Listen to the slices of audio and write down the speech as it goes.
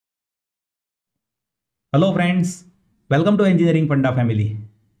Hello friends, welcome to Engineering Funda family.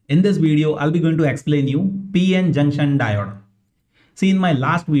 In this video, I'll be going to explain you PN junction diode. See, in my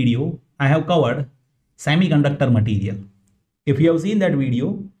last video, I have covered semiconductor material. If you have seen that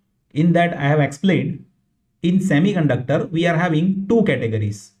video, in that I have explained in semiconductor, we are having two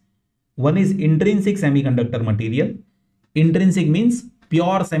categories. One is intrinsic semiconductor material. Intrinsic means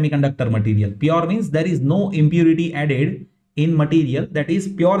pure semiconductor material. Pure means there is no impurity added in material, that is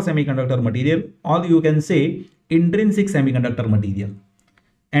pure semiconductor material, or you can say intrinsic semiconductor material.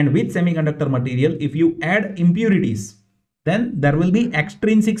 And with semiconductor material, if you add impurities, then there will be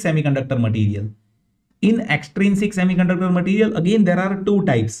extrinsic semiconductor material. In extrinsic semiconductor material, again there are two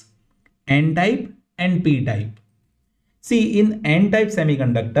types, N-type and P-type. See, in N-type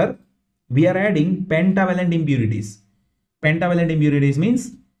semiconductor, we are adding pentavalent impurities. Pentavalent impurities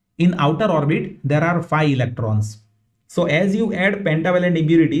means in outer orbit there are 5 electrons. So as you add pentavalent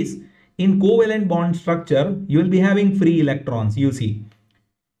impurities, in covalent bond structure, you will be having free electrons, you see.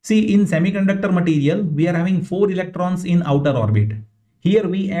 See, in semiconductor material, we are having 4 electrons in outer orbit. Here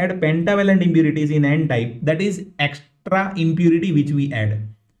we add pentavalent impurities in N-type, that is extra impurity which we add.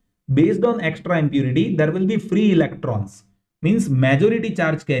 Based on extra impurity, there will be free electrons. Means majority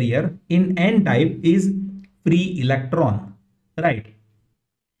charge carrier in N-type is free electron, right?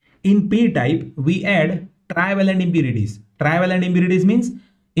 In P-type, we add trivalent impurities. Trivalent impurities means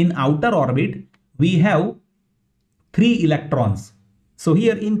in outer orbit, we have 3 electrons. So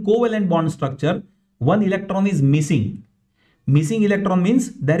here in covalent bond structure, 1 electron is missing. Missing electron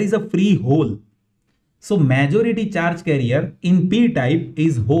means there is a free hole. So majority charge carrier in P-type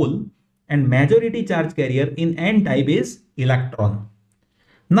is hole and majority charge carrier in N-type is electron.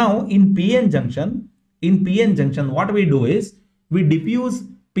 Now in PN junction, what we do is we diffuse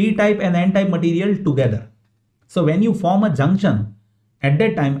P-type and N-type material together. So when you form a junction, at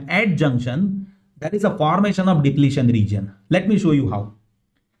that time at junction, there is a formation of depletion region. Let me show you how.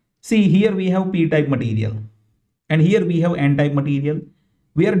 See, here we have P-type material and here we have N-type material.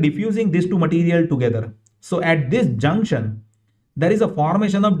 We are diffusing these two material together. So at this junction, there is a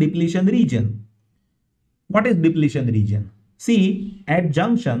formation of depletion region. What is depletion region? See, at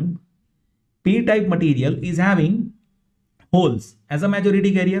junction, P-type material is having holes as a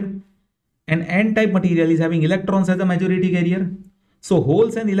majority carrier and N-type material is having electrons as a majority carrier. So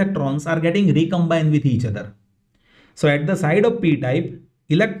holes and electrons are getting recombined with each other. So at the side of P-type,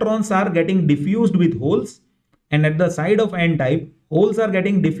 electrons are getting diffused with holes, and at the side of N-type, holes are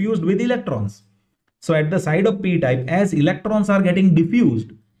getting diffused with electrons. So at the side of P-type, as electrons are getting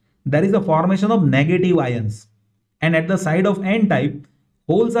diffused, there is a formation of negative ions. And at the side of N-type,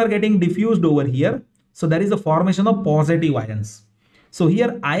 holes are getting diffused over here. So there is a formation of positive ions. So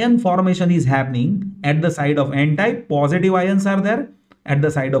here ion formation is happening at the side of N-type, positive ions are there. At the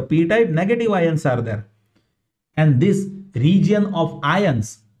side of P-type, negative ions are there. And this region of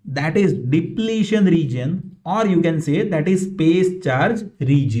ions, that is depletion region, or you can say that is space charge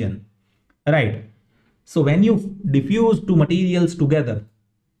region, right? So when you diffuse two materials together,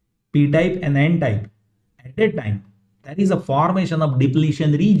 P-type and N-type, at that time, there is a formation of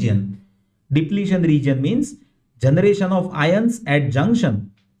depletion region. Depletion region means generation of ions at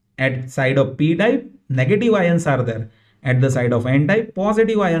junction. At side of P-type, negative ions are there. At the side of N-type,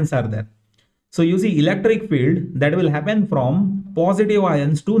 positive ions are there. So you see electric field that will happen from positive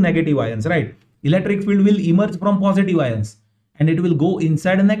ions to negative ions, right? Electric field will emerge from positive ions and it will go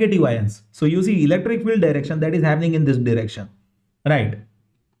inside negative ions. So you see electric field direction that is happening in this direction, right?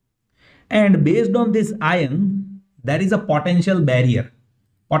 And based on this ion, there is a potential barrier.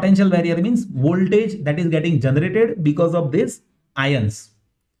 Potential barrier means voltage that is getting generated because of these ions.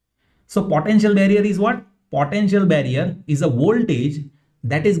 So potential barrier is what? Potential barrier is a voltage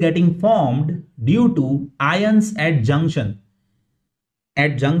that is getting formed due to ions at junction.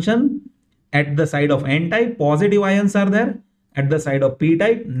 At junction, at the side of N-type, positive ions are there. At the side of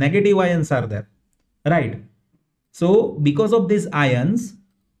P-type, negative ions are there, right? So because of these ions,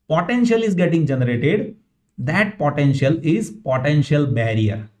 potential is getting generated. That potential is potential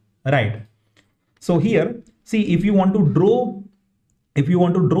barrier, right? So here, see, if you want to draw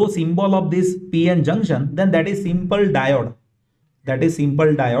symbol of this PN junction, then that is simple diode. That is simple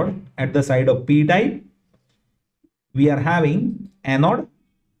diode. At the side of P-type, we are having anode.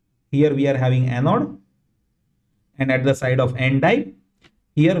 Here we are having anode. And at the side of N-type,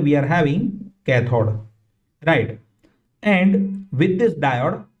 here we are having cathode, right? And with this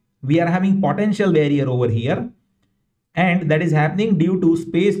diode, we are having potential barrier over here, and that is happening due to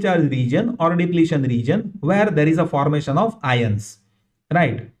space charge region or depletion region where there is a formation of ions,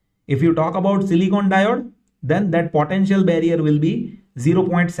 right? If you talk about silicon diode, then that potential barrier will be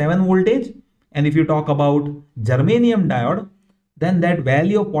 0.7 voltage And if you talk about germanium diode, then that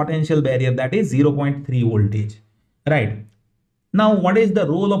value of potential barrier, that is 0.3 voltage, right? Now, what is the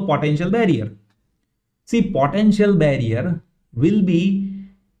role of potential barrier? See, potential barrier will be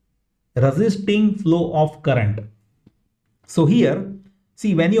resisting flow of current. So here,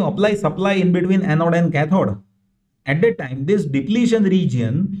 see, when you apply supply in between anode and cathode, at that time, this depletion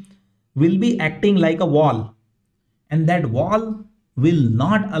region will be acting like a wall, and that wall will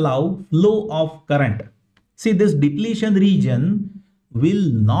not allow flow of current. See, this depletion region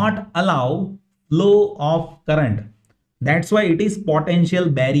will not allow flow of current. That's why it is potential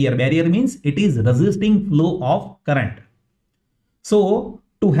barrier. Barrier means it is resisting flow of current. So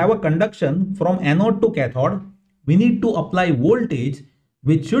to have a conduction from anode to cathode, we need to apply voltage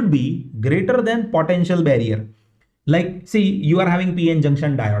which should be greater than potential barrier. Like, see, you are having PN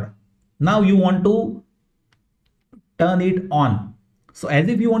junction diode. Now you want to turn it on. So as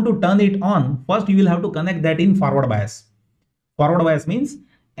if you want to turn it on, first you will have to connect that in forward bias. Forward bias means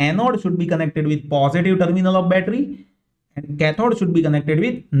anode should be connected with positive terminal of battery and cathode should be connected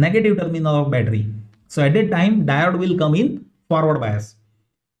with negative terminal of battery. So at that time, diode will come in forward bias.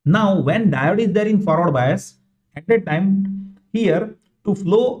 Now when diode is there in forward bias, at that time, here to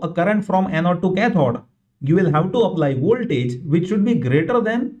flow a current from anode to cathode, you will have to apply voltage which should be greater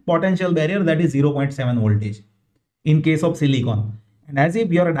than potential barrier, that is 0.7 voltage in case of silicon. And as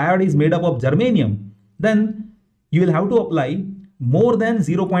if your diode is made up of germanium, then you will have to apply more than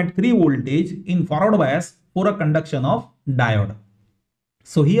 0.3 voltage in forward bias for a conduction of diode.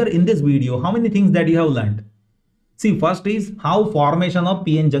 So here in this video, how many things that you have learned? See, first is how formation of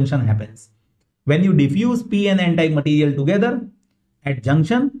PN junction happens. When you diffuse P and N type material together at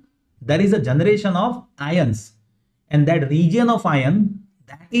junction, there is a generation of ions, and that region of ion,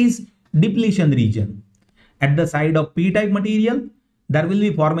 that is depletion region. At the side of P type material, there will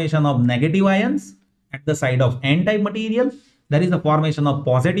be formation of negative ions. At the side of N type material, there is a formation of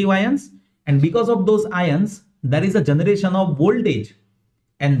positive ions, and because of those ions, there is a generation of voltage,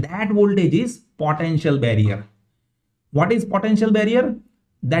 and that voltage is potential barrier. What is potential barrier?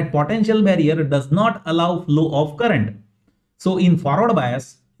 That potential barrier does not allow flow of current. So in forward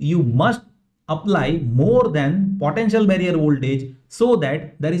bias, you must apply more than potential barrier voltage so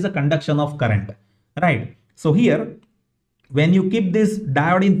that there is a conduction of current, right? So here, when you keep this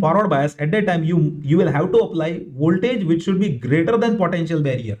diode in forward bias, at that time you will have to apply voltage which should be greater than potential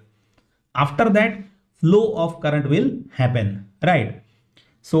barrier. After that, flow of current will happen, right?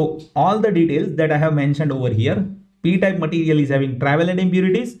 So all the details that I have mentioned over here, P-type material is having trivalent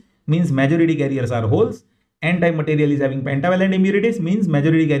impurities, means majority carriers are holes. N-type material is having pentavalent impurities, means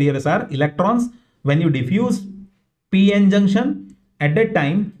majority carriers are electrons. When you diffuse P-N junction, at that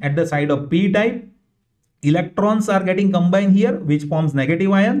time, at the side of P-type, electrons are getting combined here, which forms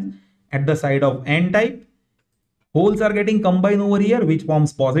negative ions. At the side of N-type, holes are getting combined over here, which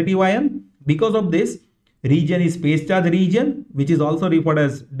forms positive ion. Because of this, region is phase charge region, which is also referred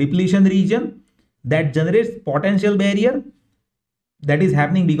as depletion region, that generates potential barrier that is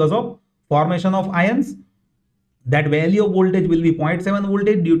happening because of formation of ions. That value of voltage will be 0.7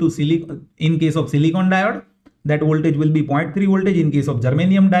 voltage due to silicon. In case of silicon diode, that voltage will be 0.3 voltage in case of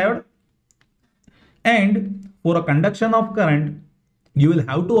germanium diode. And for a conduction of current, you will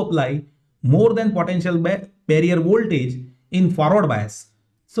have to apply more than potential barrier voltage in forward bias.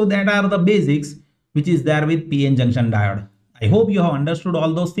 So that are the basics which is there with PN junction diode. I hope you have understood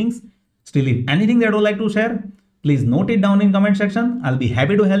all those things. Still, if anything that you would like to share, please note it down in comment section. I'll be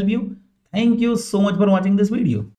happy to help you. Thank you so much for watching this video.